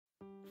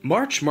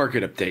March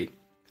market update.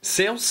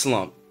 Sales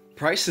slump,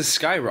 prices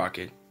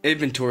skyrocket,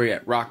 inventory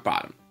at rock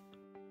bottom.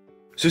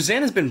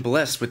 Suzanne has been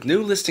blessed with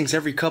new listings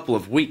every couple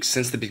of weeks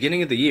since the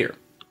beginning of the year.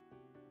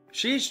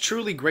 She is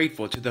truly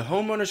grateful to the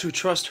homeowners who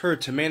trust her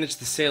to manage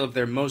the sale of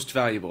their most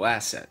valuable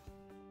asset.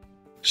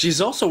 She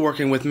is also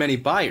working with many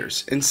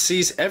buyers and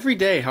sees every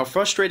day how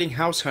frustrating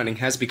house hunting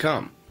has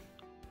become.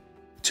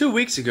 2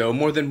 weeks ago,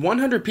 more than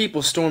 100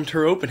 people stormed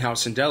her open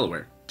house in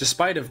Delaware,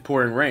 despite of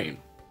pouring rain.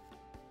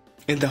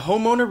 And the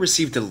homeowner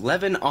received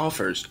 11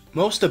 offers,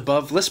 most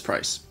above list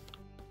price.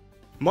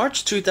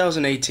 March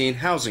 2018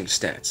 housing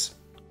stats.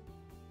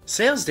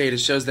 Sales data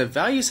shows that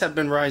values have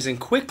been rising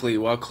quickly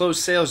while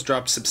closed sales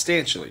dropped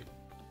substantially.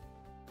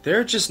 There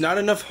are just not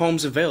enough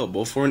homes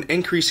available for an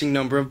increasing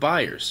number of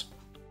buyers.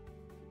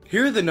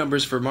 Here are the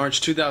numbers for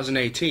March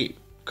 2018,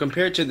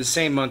 compared to the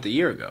same month a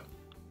year ago.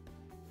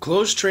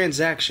 Closed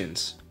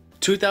transactions,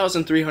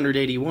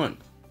 2,381,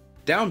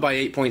 down by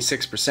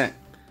 8.6%.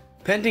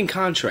 Pending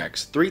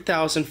contracts,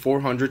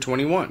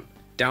 3,421,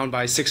 down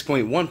by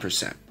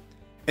 6.1%.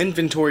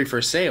 Inventory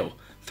for sale,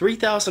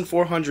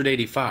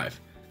 3,485,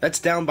 that's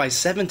down by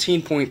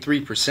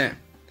 17.3%.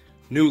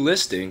 New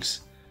listings,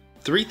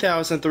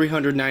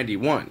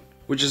 3,391,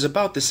 which is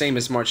about the same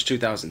as March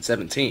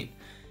 2017.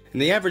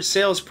 And the average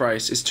sales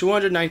price is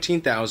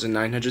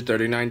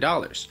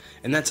 $219,939,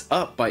 and that's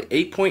up by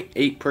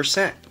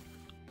 8.8%.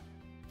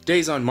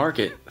 Days on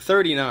market,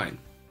 39,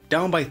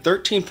 down by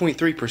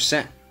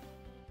 13.3%.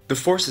 The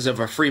forces of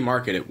our free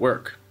market at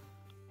work.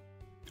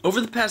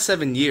 Over the past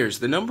 7 years,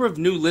 the number of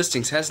new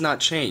listings has not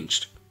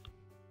changed.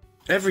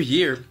 Every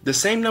year, the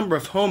same number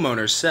of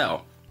homeowners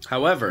sell.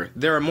 However,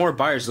 there are more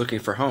buyers looking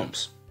for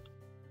homes.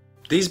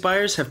 These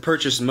buyers have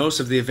purchased most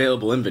of the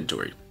available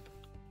inventory.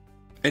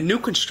 And new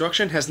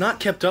construction has not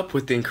kept up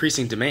with the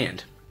increasing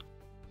demand.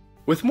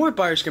 With more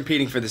buyers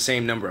competing for the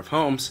same number of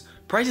homes,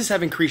 prices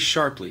have increased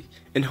sharply,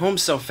 and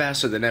homes sell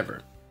faster than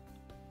ever.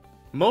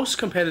 Most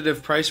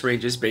competitive price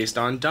ranges based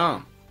on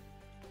DOM.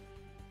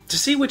 To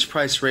see which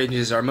price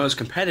ranges are most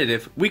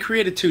competitive, we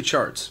created 2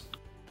 charts.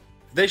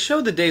 They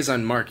show the days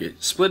on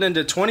market split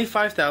into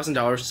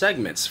 $25,000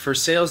 segments for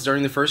sales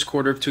during the first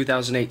quarter of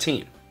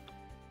 2018.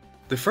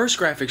 The first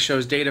graphic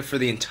shows data for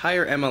the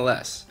entire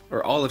MLS,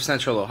 or all of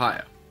Central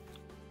Ohio.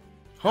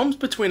 Homes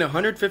between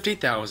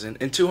 $150,000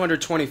 and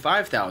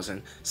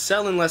 $225,000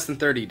 sell in less than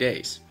 30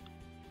 days.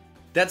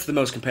 That's the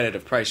most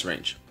competitive price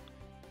range.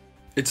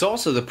 It's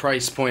also the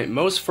price point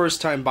most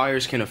first-time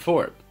buyers can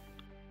afford.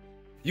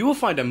 You will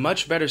find a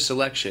much better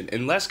selection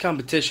and less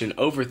competition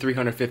over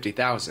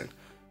 $350,000.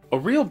 A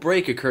real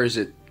break occurs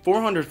at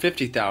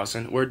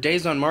 $450,000, where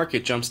days on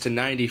market jumps to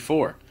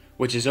 94,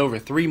 which is over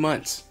 3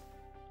 months.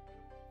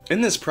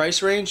 In this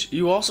price range,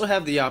 you also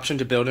have the option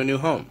to build a new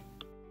home.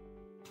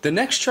 The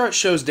next chart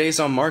shows days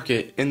on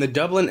market in the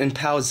Dublin and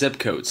Powell zip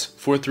codes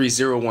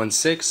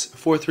 43016,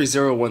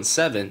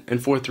 43017,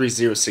 and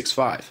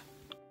 43065.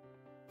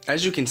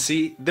 As you can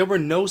see, there were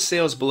no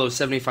sales below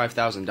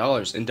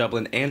 $75,000 in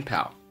Dublin and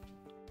Powell.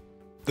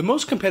 The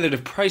most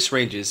competitive price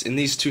ranges in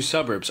these 2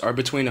 suburbs are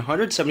between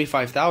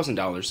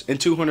 $175,000 and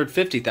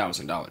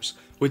 $250,000,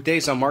 with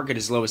days on market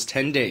as low as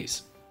 10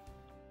 days.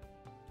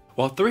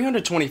 While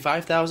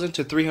 $325,000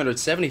 to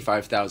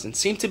 $375,000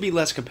 seem to be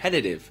less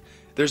competitive,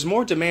 there's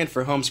more demand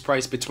for homes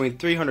priced between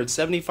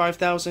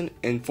 $375,000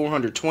 and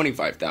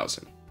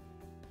 $425,000.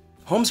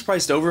 Homes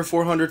priced over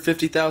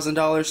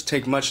 $450,000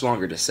 take much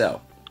longer to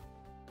sell.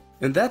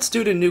 And that's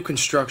due to new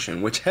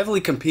construction, which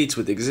heavily competes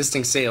with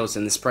existing sales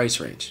in this price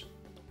range.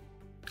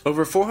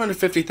 Over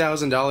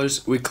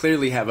 $450,000, we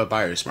clearly have a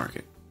buyer's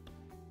market.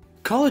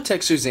 Call or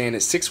text Suzanne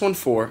at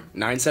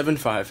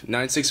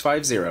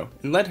 614-975-9650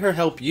 and let her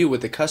help you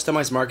with a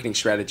customized marketing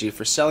strategy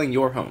for selling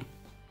your home.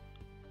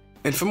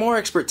 And for more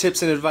expert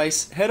tips and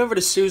advice, head over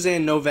to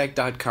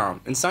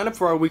SuzanneNovak.com and sign up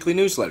for our weekly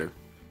newsletter.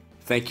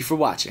 Thank you for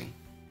watching.